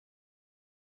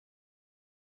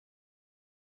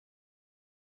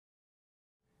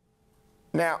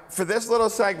Now, for this little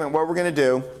segment, what we're going to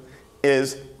do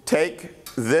is take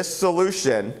this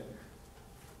solution,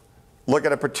 look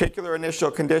at a particular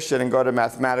initial condition, and go to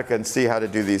Mathematica and see how to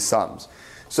do these sums.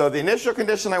 So the initial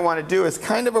condition I want to do is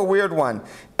kind of a weird one.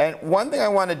 And one thing I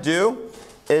want to do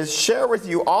is share with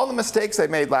you all the mistakes I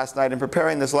made last night in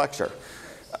preparing this lecture.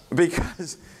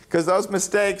 Because those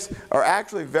mistakes are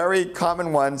actually very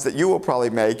common ones that you will probably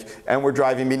make and were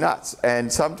driving me nuts.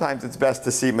 And sometimes it's best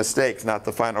to see mistakes, not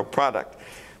the final product.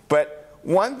 But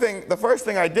one thing, the first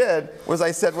thing I did was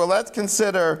I said, well, let's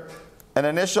consider an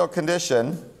initial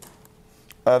condition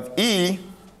of e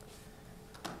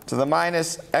to the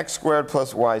minus x squared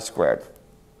plus y squared.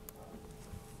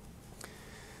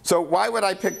 So why would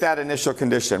I pick that initial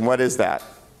condition? What is that?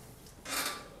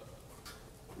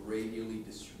 Radially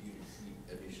distributed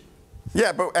heat emission.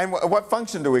 Yeah, but and what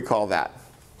function do we call that?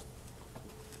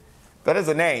 That is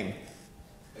a name.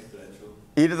 Exponential.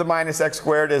 E to the minus x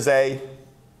squared is a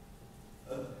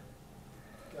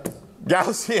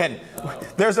Gaussian.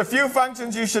 There's a few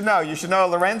functions you should know. You should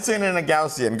know a Lorentzian and a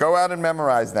Gaussian. Go out and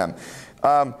memorize them.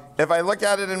 If I look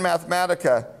at it in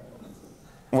Mathematica,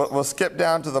 we'll skip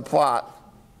down to the plot.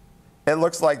 It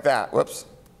looks like that. Whoops.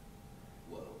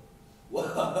 Whoa.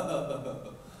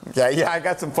 Whoa. Okay, yeah, I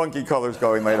got some funky colors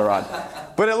going later on.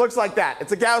 But it looks like that.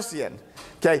 It's a Gaussian.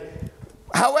 Okay.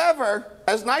 However,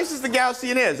 as nice as the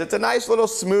Gaussian is, it's a nice little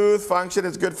smooth function.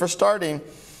 It's good for starting.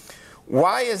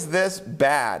 Why is this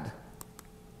bad?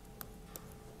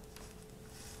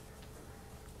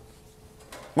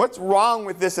 What's wrong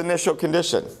with this initial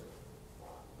condition?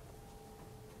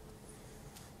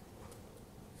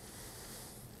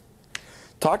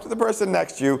 Talk to the person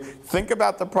next to you. Think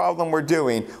about the problem we're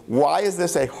doing. Why is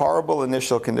this a horrible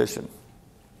initial condition?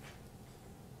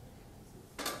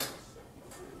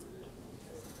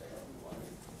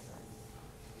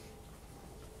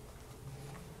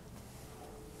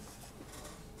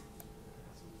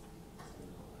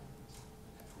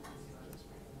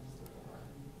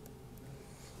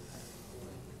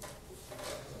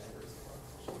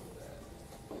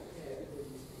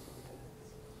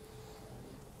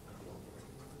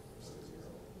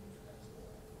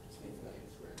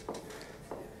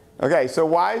 Okay, so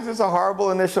why is this a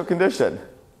horrible initial condition?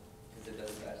 Because it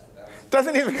doesn't match the value.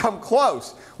 Doesn't even come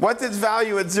close. What's its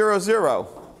value at 0, 0?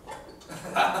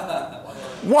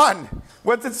 1.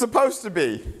 What's it supposed to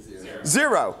be?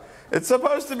 0. It's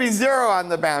supposed to be 0 on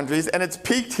the boundaries, and it's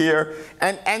peaked here.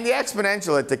 And the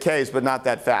exponential, it decays, but not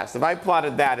that fast. If I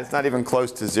plotted that, it's not even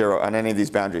close to 0 on any of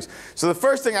these boundaries. So the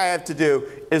first thing I have to do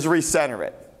is recenter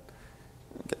it.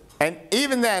 And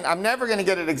even then, I'm never going to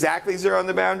get it exactly 0 on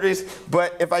the boundaries.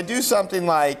 But if I do something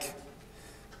like,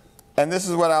 and this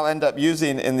is what I'll end up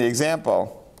using in the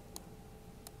example,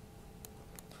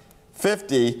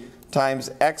 50 times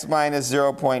x minus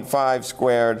 0.5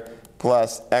 squared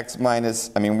plus y minus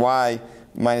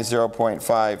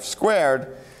 0.5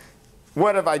 squared,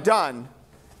 what have I done?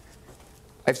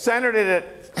 I've centered it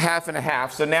at 1/2 and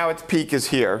 1/2, so now its peak is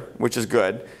here, which is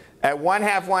good. At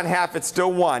 1/2, 1/2, it's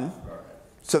still 1.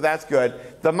 So that's good.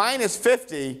 The minus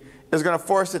 50 is going to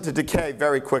force it to decay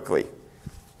very quickly.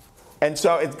 And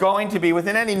so it's going to be,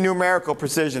 within any numerical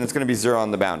precision, it's going to be 0 on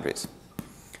the boundaries.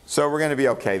 So we're going to be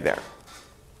OK there.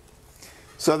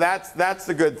 So that's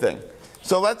the good thing.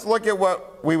 So let's look at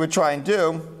what we would try and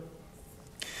do.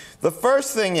 The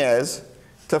first thing is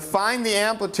to find the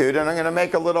amplitude, and I'm going to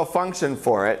make a little function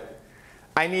for it.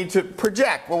 I need to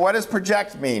project. Well, what does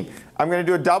project mean? I'm going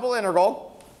to do a double integral,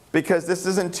 because this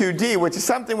isn't 2D, which is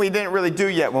something we didn't really do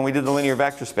yet when we did the linear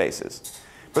vector spaces.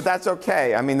 But that's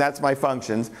OK. I mean, that's my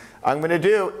functions. I'm going to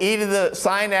do e to the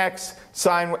sine x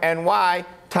sine ny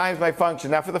times my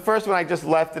function. Now, for the first one, I just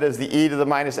left it as the e to the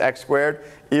minus x squared,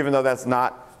 even though that's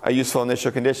not a useful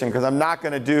initial condition, because I'm not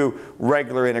going to do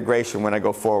regular integration when I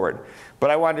go forward.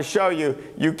 But I wanted to show you,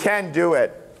 you can do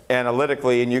it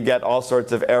analytically, and you get all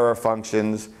sorts of error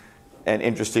functions and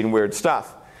interesting, weird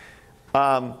stuff.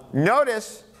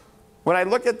 Notice, when I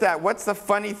look at that, what's the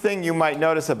funny thing you might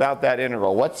notice about that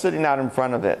integral? What's sitting out in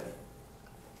front of it?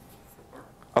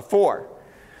 A 4.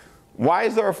 Why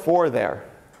is there a 4 there?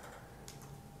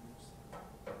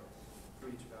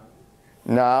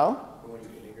 No.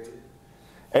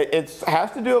 It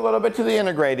has to do a little bit to the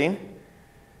integrating.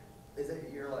 Is it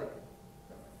you're like?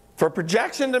 For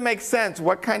projection to make sense,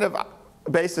 what kind of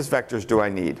basis vectors do I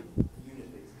need?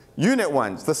 Unit basis. Unit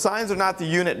ones. The signs are not the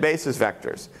unit basis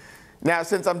vectors. Now,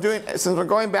 since we're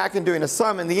going back and doing a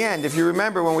sum in the end, if you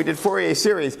remember when we did Fourier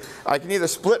series, I can either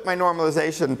split my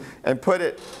normalization and put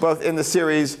it both in the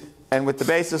series and with the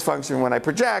basis function when I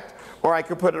project, or I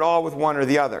could put it all with one or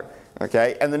the other.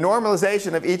 Okay? And the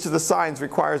normalization of each of the signs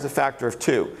requires a factor of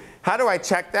 2. How do I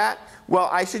check that? Well,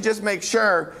 I should just make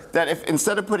sure that if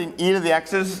instead of putting e to the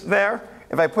x's there,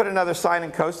 if I put another sine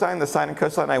and cosine, the sine and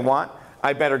cosine I want,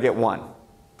 I better get 1.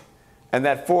 And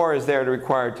that 4 is there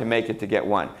required to make it to get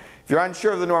 1. If you're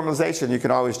unsure of the normalization, you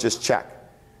can always just check.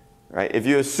 Right? If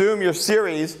you assume your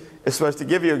series is supposed to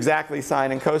give you exactly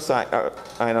sine and cosine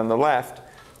on the left,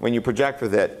 when you project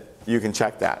with it, you can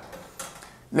check that.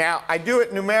 Now, I do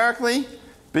it numerically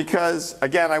because,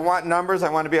 again, I want numbers. I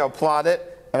want to be able to plot it.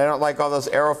 And I don't like all those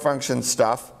arrow function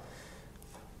stuff.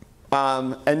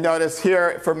 And notice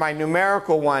here, for my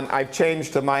numerical one, I've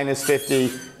changed to minus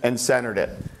 50 and centered it.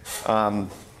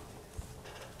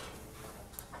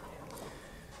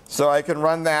 So I can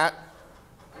run that.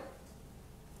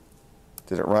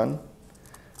 Did it run?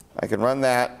 I can run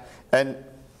that. And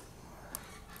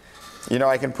you know,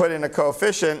 I can put in a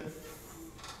coefficient,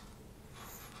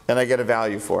 and I get a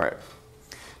value for it.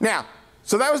 Now,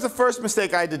 so that was the first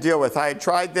mistake I had to deal with. I had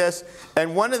tried this,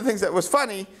 and one of the things that was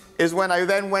funny is when I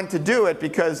then went to do it,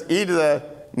 because e to the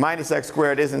minus x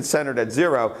squared isn't centered at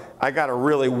 0, I got a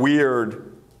really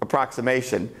weird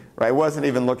approximation. Right? I wasn't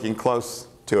even looking close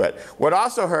to it. What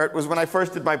also hurt was when I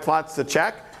first did my plots to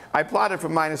check, I plotted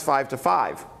from minus 5 to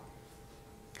 5.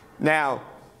 Now,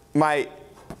 my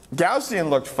Gaussian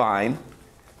looked fine,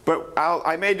 but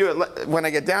I may do it when I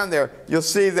get down there. You'll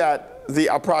see that the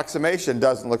approximation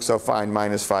doesn't look so fine,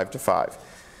 minus 5 to 5.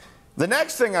 The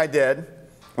next thing I did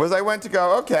was I went to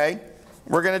go, OK,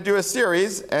 we're going to do a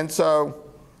series. And so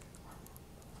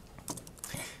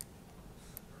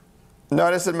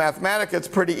notice in Mathematica it's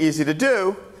pretty easy to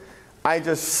do. I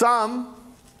just sum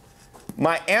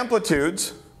my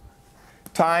amplitudes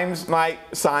times my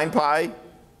sine pi.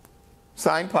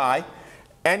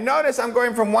 And notice I'm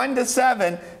going from 1 to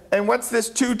 7. And what's this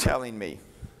 2 telling me?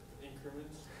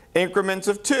 Increments. Increments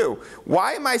of 2.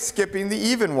 Why am I skipping the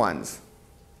even ones?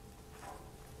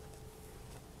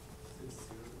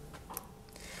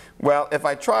 Well, if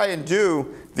I try and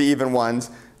do the even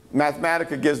ones,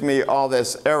 Mathematica gives me all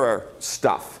this error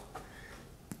stuff.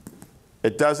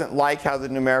 It doesn't like how the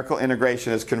numerical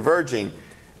integration is converging.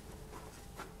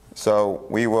 So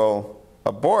we will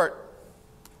abort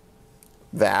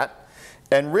that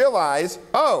and realize,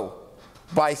 oh,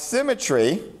 by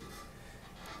symmetry,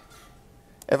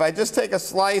 if I just take a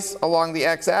slice along the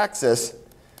x-axis,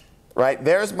 right,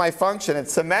 there's my function.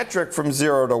 It's symmetric from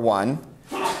 0 to 1.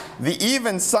 The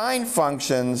even sign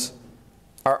functions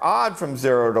are odd from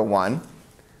 0 to 1.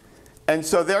 And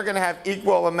so they're going to have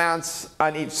equal amounts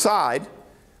on each side,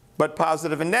 but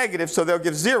positive and negative, so they'll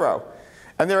give 0.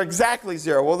 And they're exactly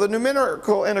 0. Well, the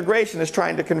numerical integration is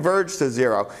trying to converge to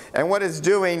 0. And what it's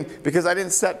doing, because I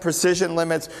didn't set precision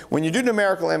limits, when you do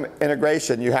numerical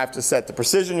integration, you have to set the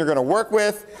precision you're going to work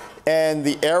with and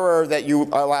the error that you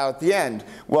allow at the end.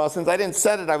 Well, since I didn't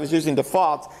set it, I was using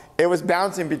defaults. It was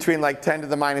bouncing between like 10 to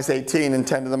the minus 18 and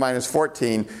 10 to the minus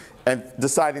 14 and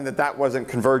deciding that that wasn't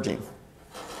converging.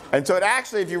 And so it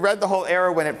actually, if you read the whole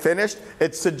error when it finished,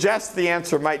 it suggests the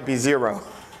answer might be 0.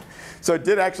 So it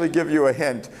did actually give you a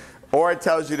hint, or it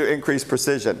tells you to increase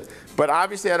precision. But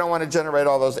obviously I don't want to generate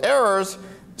all those errors,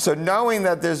 so knowing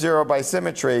that there's 0 by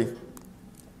symmetry,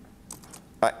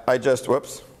 I just,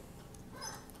 whoops.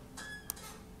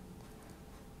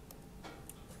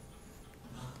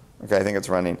 OK, I think it's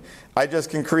running. I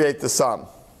just can create the sum.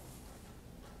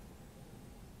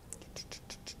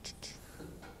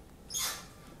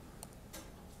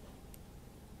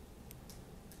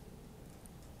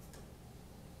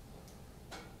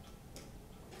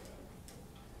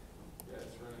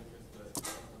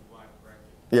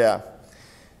 Yeah.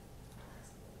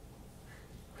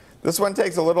 This one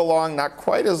takes a little long, not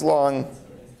quite as long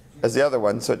as the other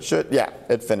one, so it should, yeah,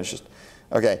 it finishes.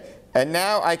 OK, and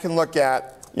now I can look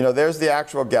at, you know, there's the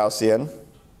actual Gaussian.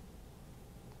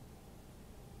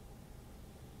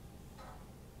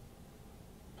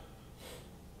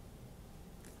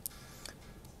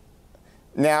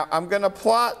 Now I'm going to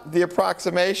plot the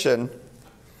approximation.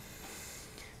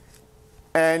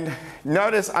 And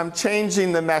notice I'm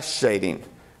changing the mesh shading.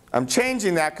 I'm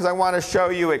changing that because I want to show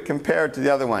you it compared to the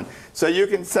other one. So you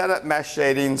can set up mesh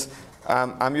shadings.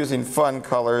 I'm using fun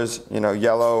colors, you know,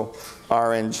 yellow,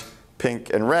 orange,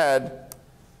 pink, and red.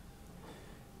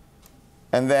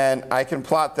 And then I can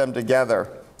plot them together.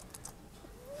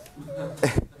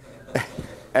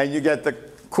 And you get the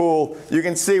cool, you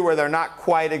can see where they're not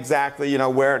quite exactly, you know,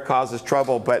 where it causes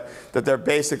trouble, but that they're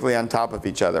basically on top of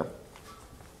each other.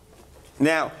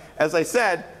 Now, as I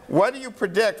said, what do you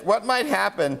predict? What might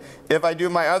happen if I do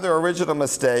my other original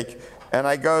mistake and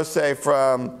I go, say,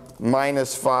 from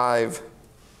minus 5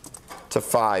 to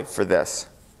 5 for this?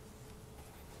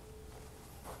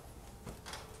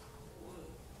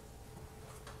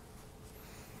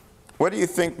 what do you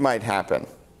think might happen?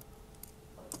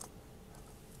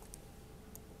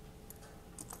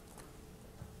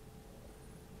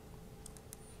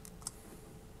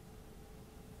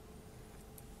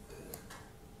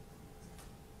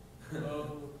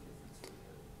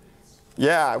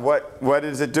 Yeah, what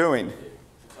is it doing?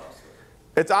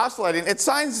 It's oscillating. Its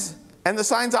signs and the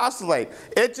signs oscillate.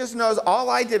 It just knows all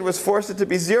I did was force it to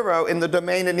be 0 in the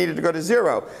domain it needed to go to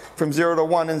 0, from 0 to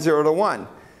 1 and 0 to 1.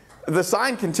 The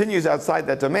sign continues outside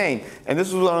that domain, and this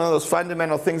is one of those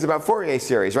fundamental things about Fourier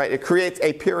series, right? It creates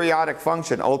a periodic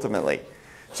function ultimately.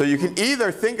 So you can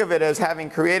either think of it as having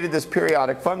created this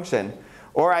periodic function,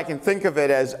 or I can think of it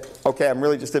as, okay, I'm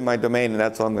really just in my domain and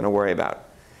that's all I'm going to worry about.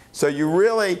 So you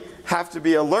really have to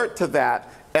be alert to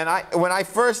that. And when I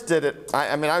first did it,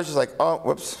 I mean, I was just like, oh,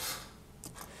 whoops.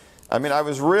 I mean, I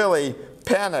was really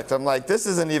panicked. I'm like, this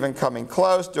isn't even coming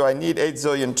close. Do I need 8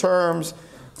 zillion terms?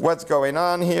 What's going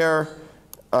on here?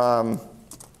 And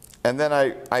then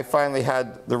I finally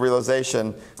had the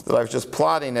realization that I was just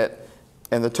plotting it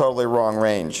in the totally wrong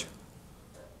range.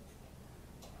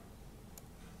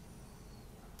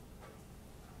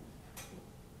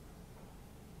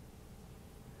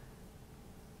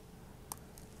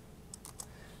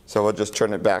 So we'll just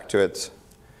turn it back to its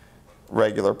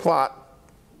regular plot.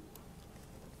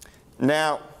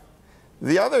 Now,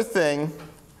 the other thing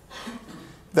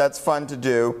that's fun to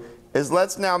do is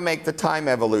let's now make the time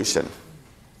evolution.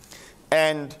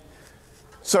 And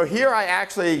so here I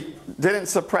actually didn't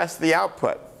suppress the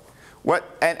output.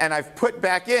 And I've put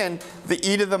back in the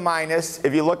e to the minus,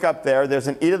 if you look up there, there's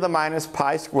an e to the minus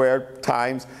pi squared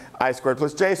times I squared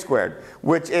plus j squared,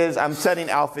 which is I'm setting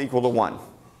alpha equal to 1.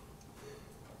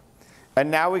 And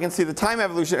now we can see the time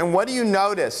evolution. And what do you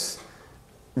notice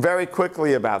very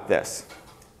quickly about this?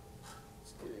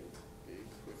 It's getting big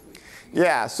quickly.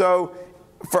 Yeah, so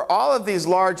for all of these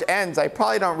large n's, I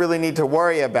probably don't really need to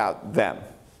worry about them.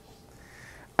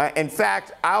 In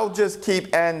fact, I'll just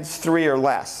keep n's 3 or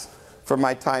less for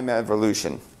my time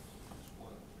evolution.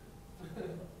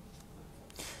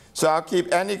 So I'll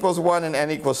keep n equals 1 and n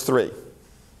equals 3.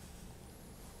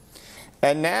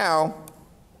 And now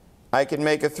I can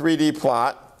make a 3D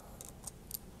plot.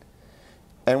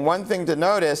 And one thing to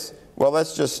notice, well,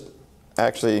 let's just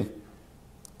actually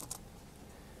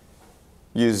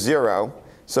use 0.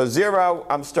 So 0,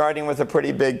 I'm starting with a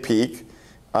pretty big peak.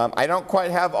 I don't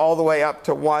quite have all the way up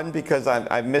to 1 because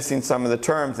I'm missing some of the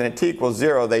terms. And at t equals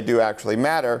 0, they do actually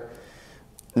matter.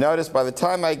 Notice by the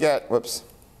time I get, whoops,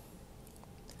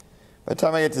 by the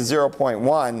time I get to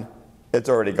 0.1, it's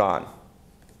already gone.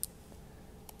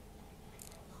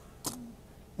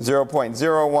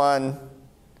 0.01,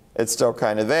 it's still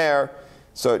kind of there.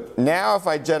 So now if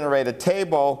I generate a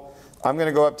table, I'm going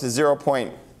to go up to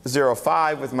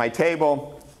 0.05 with my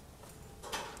table.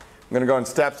 I'm going to go in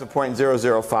steps of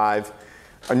 0.005.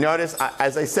 Notice,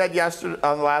 as I said yesterday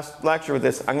on the last lecture with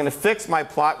this, I'm going to fix my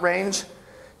plot range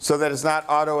so that it's not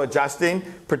auto-adjusting,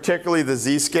 particularly the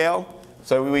z-scale,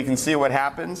 so we can see what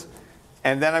happens.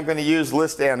 And then I'm going to use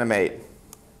list animate.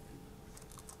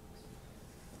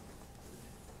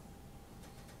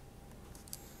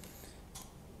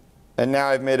 And now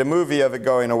I've made a movie of it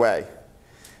going away.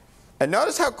 And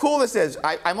notice how cool this is.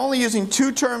 I'm only using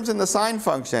 2 terms in the sine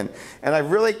function, and I've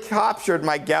really captured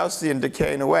my Gaussian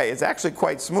decaying away. It's actually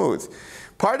quite smooth.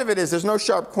 Part of it is there's no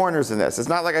sharp corners in this. It's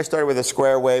not like I started with a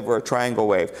square wave or a triangle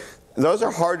wave. Those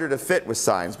are harder to fit with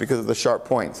sines because of the sharp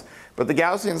points. But the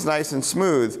Gaussian's nice and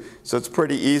smooth, so it's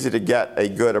pretty easy to get a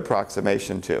good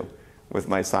approximation to with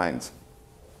my sines.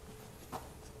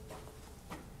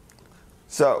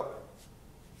 So,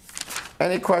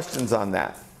 any questions on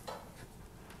that?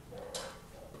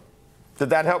 Did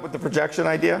that help with the projection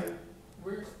idea?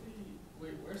 Where's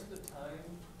the time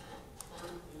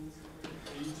part in this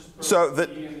equation? You just put So the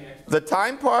e and the x. the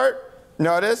time part,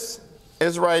 notice,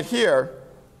 is right here.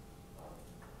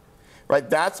 Right,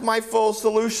 that's my full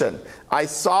solution. I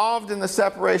solved in the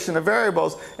separation of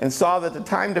variables and saw that the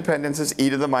time dependence is e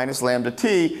to the minus lambda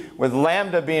t, with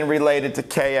lambda being related to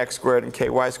kx squared and ky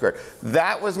squared.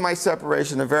 That was my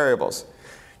separation of variables.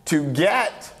 To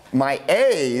get my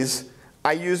a's,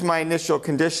 I use my initial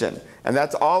condition. And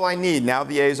that's all I need. Now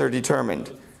the a's are determined.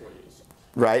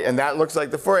 Right? And that looks like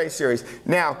the Fourier series.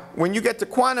 Now, when you get to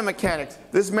quantum mechanics,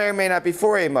 this may or may not be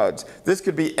Fourier modes. This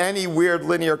could be any weird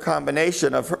linear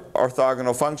combination of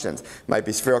orthogonal functions. It might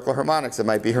be spherical harmonics. It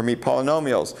might be Hermite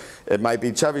polynomials. It might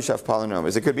be Chebyshev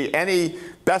polynomials. It could be any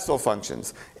Bessel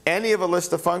functions. Any of a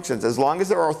list of functions. As long as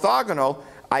they're orthogonal,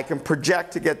 I can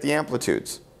project to get the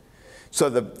amplitudes. So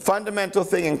the fundamental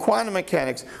thing in quantum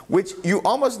mechanics, which you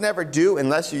almost never do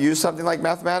unless you use something like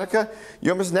Mathematica,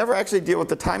 you almost never actually deal with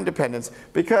the time dependence,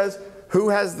 because who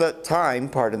has the time,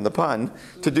 pardon the pun,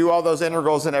 to do all those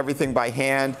integrals and everything by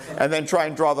hand and then try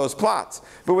and draw those plots?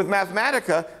 But with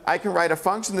Mathematica, I can write a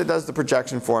function that does the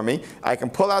projection for me. I can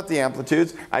pull out the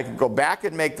amplitudes. I can go back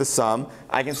and make the sum.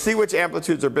 I can see which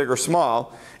amplitudes are big or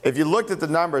small. If you looked at the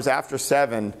numbers after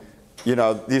 7, you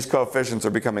know, these coefficients are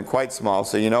becoming quite small,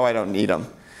 so you know I don't need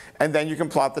them. And then you can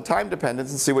plot the time dependence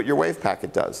and see what your wave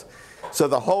packet does. So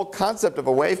the whole concept of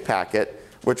a wave packet,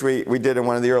 which we did in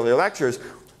one of the earlier lectures,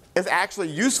 is actually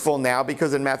useful now,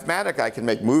 because in Mathematica I can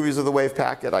make movies of the wave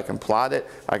packet, I can plot it,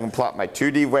 I can plot my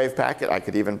 2D wave packet, I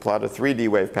could even plot a 3D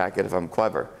wave packet if I'm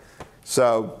clever.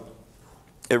 So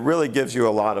it really gives you a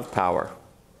lot of power.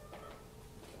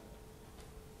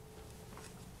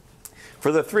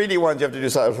 For the 3D ones, you have to do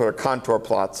sort of contour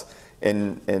plots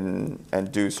and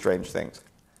do strange things.